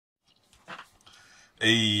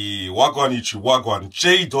Hey, Wagwan YouTube, Wagwan,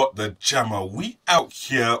 J. the Jamo. We out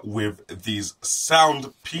here with these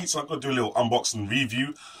SoundPeats. I'm gonna do a little unboxing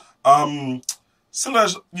review. Silla,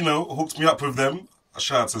 hooked me up with them. A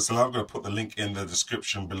shout out to Silla. I'm gonna put the link in the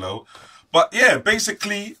description below. But yeah,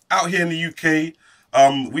 basically out here in the UK,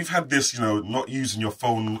 we've had this, not using your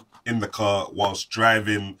phone in the car whilst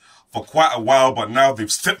driving for quite a while, but now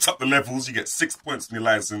they've stepped up the levels. You get 6 points in your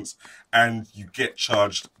license and you get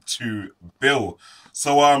charged to bill.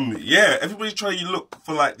 So yeah, everybody's trying to look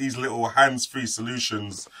for like these little hands-free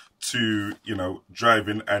solutions to,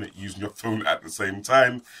 driving and using your phone at the same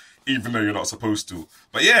time, even though you're not supposed to.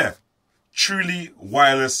 But yeah, truly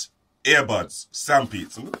wireless earbuds,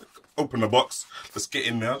 SoundPeats. I'm gonna open the box. Let's get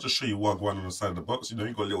in there. I'll just show you one on the side of the box. You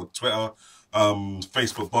got a little Twitter,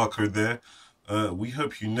 Facebook barcode there. We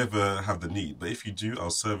hope you never have the need, but if you do, our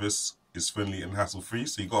service is friendly and hassle-free.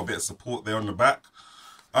 So you got a bit of support there on the back.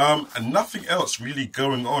 And nothing else really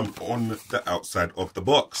going on the outside of the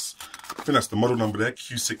box. I think that's the model number there,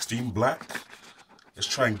 Q16 black. Let's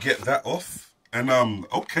try and get that off. And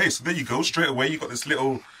okay, so there you go. Straight away, you got this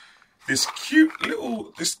cute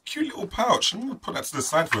little pouch. I'm gonna put that to the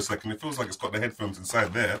side for a second. It feels like it's got the headphones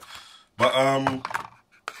inside there, but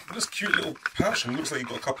this cute little pouch, and it looks like you've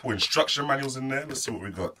got a couple instruction manuals in there. Let's see what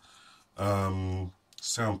we got.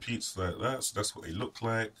 SoundPeats like that. So that's what they look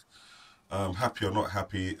like. Happy or not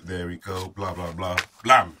happy, there we go, blah, blah, blah,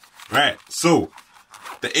 blam. Right, so,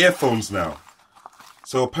 the earphones now.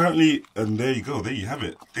 So apparently, and there you go, there you have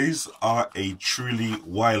it. These are a truly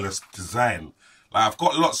wireless design. Like, I've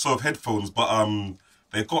got lots of headphones, but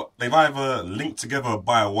they've either linked together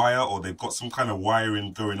by a wire or they've got some kind of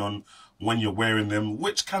wiring going on when you're wearing them,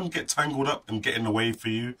 which can get tangled up and get in the way for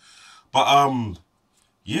you. But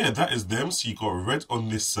yeah, that is them. So you got red on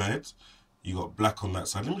this side, you got black on that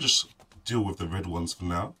side. Let me just deal with the red ones for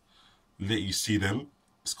now, let you see them.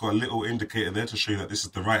 It's got a little indicator there to show you that this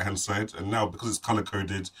is the right hand side, and now because it's color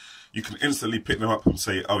coded, you can instantly pick them up and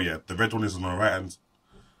say, oh yeah, the red one is on the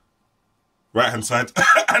right hand side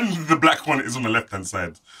and the black one is on the left hand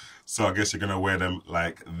side. So I guess you're gonna wear them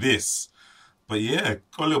like this. But yeah,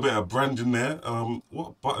 got a little bit of branding there.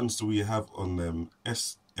 What buttons do we have on them?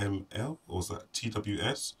 SML, or is that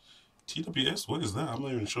TWS? TWS, what is that? I'm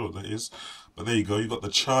not even sure what that is. But there you go, you got the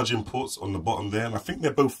charging ports on the bottom there, and I think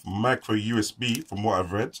they're both micro USB from what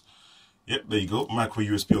I've read. Yep, there you go, micro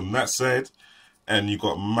USB on that side, and you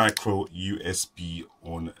got micro USB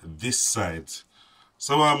on this side.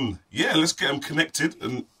 So yeah, let's get them connected,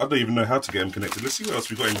 and I don't even know how to get them connected. Let's see what else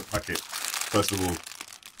we got in the packet first of all.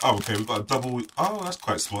 Oh, okay, we've got a double, oh, that's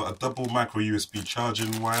quite smart, a double micro USB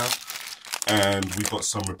charging wire. And we've got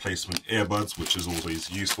some replacement earbuds, which is always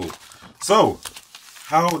useful. So,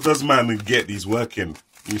 how does man get these working?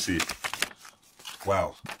 Let me see.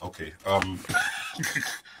 Wow, okay.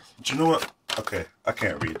 Do you know what? Okay, I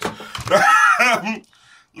can't read.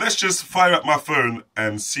 Let's just fire up my phone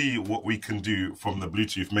and see what we can do from the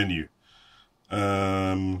Bluetooth menu.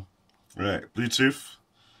 Right, Bluetooth.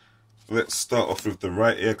 Let's start off with the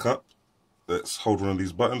right ear cup. Let's hold one of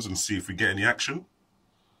these buttons and see if we get any action.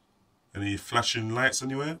 Any flashing lights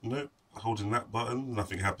anywhere? Nope. Holding that button,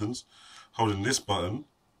 nothing happens. Holding this button.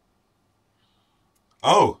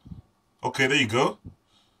 Oh! Okay, there you go.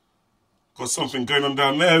 Got something going on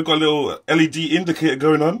down there. We've got a little LED indicator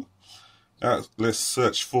going on. Let's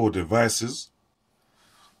search for devices.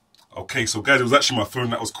 Okay, so guys, it was actually my phone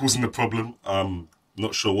that was causing the problem.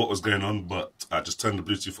 Not sure what was going on, but I just turned the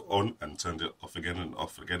Bluetooth on and turned it off again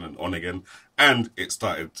and on again, and it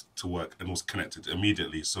started to work and was connected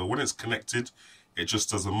immediately. So when it's connected, it just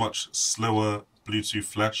does a much slower Bluetooth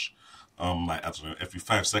flash, like, I don't know, every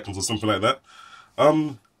 5 seconds or something like that.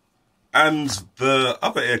 And the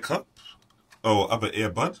other ear cup, or other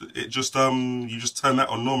earbud, it just you just turn that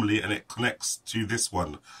on normally and it connects to this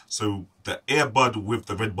one. So the earbud with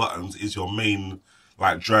the red buttons is your main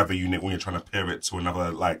like driver unit when you're trying to pair it to another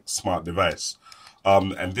like smart device,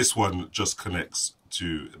 and this one just connects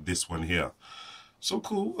to this one here. So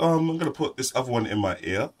cool. I'm gonna put this other one in my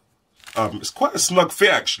ear. It's quite a snug fit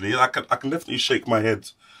actually. I can definitely shake my head,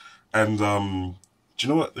 and do you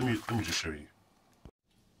know what? Let me just show you.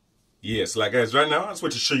 Yeah, so like guys, right now I just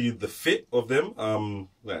want to show you the fit of them.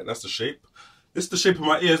 Like, that's the shape. This is the shape of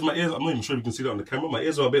my ears. My ears, I'm not even sure if you can see that on the camera. My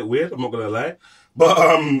ears are a bit weird, I'm not gonna lie,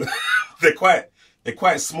 but they're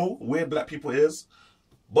quite small, weird black people ears,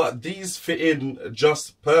 but these fit in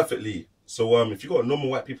just perfectly. So if you got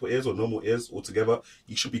normal white people ears or normal ears altogether,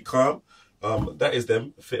 you should be calm. That is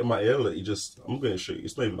them fit in my ear. Like, I'm going to show you.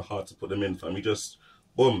 It's not even hard to put them in, fam. You just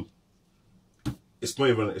boom. It's not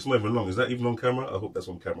even long. Is that even on camera? I hope that's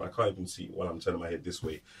on camera. I can't even see while I'm turning my head this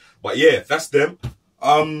way. But yeah, that's them.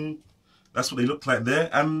 That's what they look like there.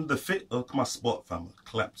 And the fit, oh, my spot, fam,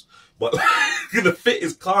 clapped. But the fit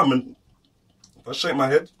is calm, and if I shake my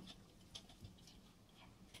head,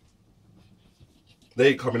 they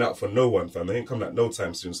ain't coming out for no one, fam. They ain't coming out no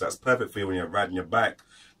time soon. So that's perfect for you when you're riding your bike,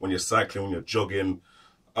 when you're cycling, when you're jogging.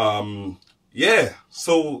 Yeah,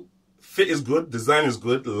 so fit is good, design is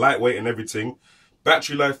good, lightweight and everything.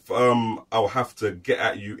 Battery life, I'll have to get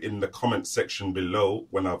at you in the comment section below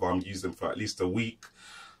when I've used them for at least a week.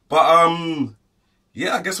 But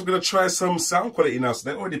yeah, I guess we're gonna try some sound quality now. So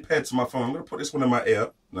they're already paired to my phone. I'm gonna put this one in my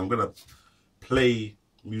ear and I'm gonna play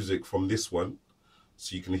music from this one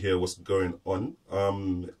so you can hear what's going on.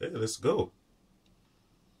 Yeah, let's go.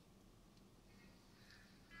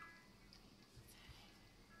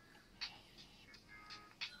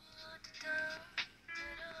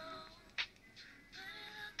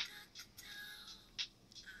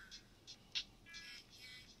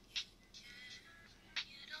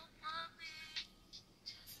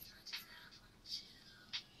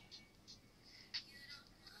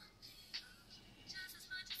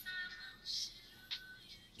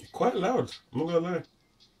 Quite loud, I'm not gonna lie.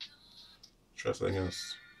 Try something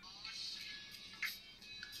else.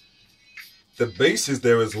 The bass is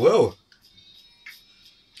there as well.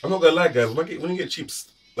 I'm not gonna lie, guys. When you get cheap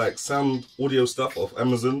like sound audio stuff off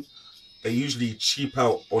Amazon, they usually cheap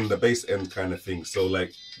out on the bass end kind of thing. So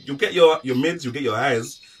like you'll get your mids, you'll get your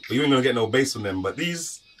highs, but you ain't gonna get no bass on them. But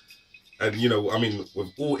these, and you know, I mean,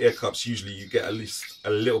 with all ear cups, usually you get at least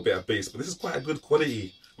a little bit of bass. But this is quite a good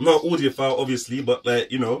quality. I'm not an audiophile, obviously, but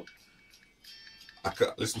like, you know, I could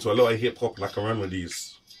listen to a lot of hip hop and I can run with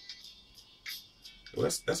these. Well,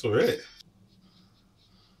 that's alright.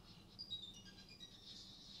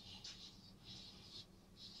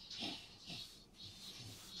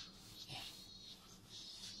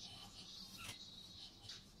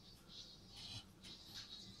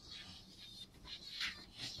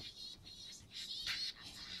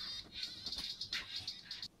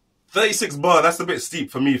 £36, that's a bit steep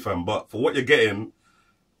for me, fam, but for what you're getting,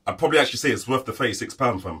 I'd probably actually say it's worth the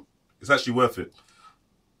 £36, fam. It's actually worth it.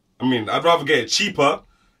 I mean, I'd rather get it cheaper,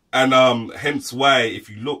 and hence why, if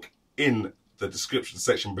you look in the description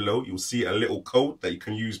section below, you'll see a little code that you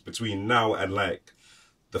can use between now and like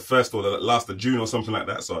the 1st or the last of June or something like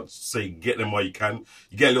that. So I'd say get them while you can.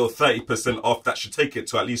 You get a little 30% off. That should take it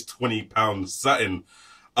to at least £20 something.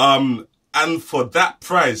 And for that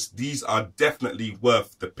price, these are definitely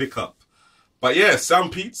worth the pickup. But yeah,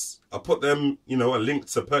 SoundPeats, I'll put them, you know, a link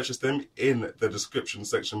to purchase them in the description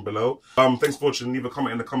section below. Thanks for watching. Leave a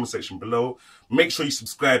comment in the comment section below. Make sure you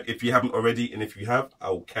subscribe if you haven't already. And if you have,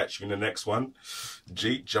 I'll catch you in the next one.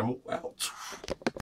 Jamo out.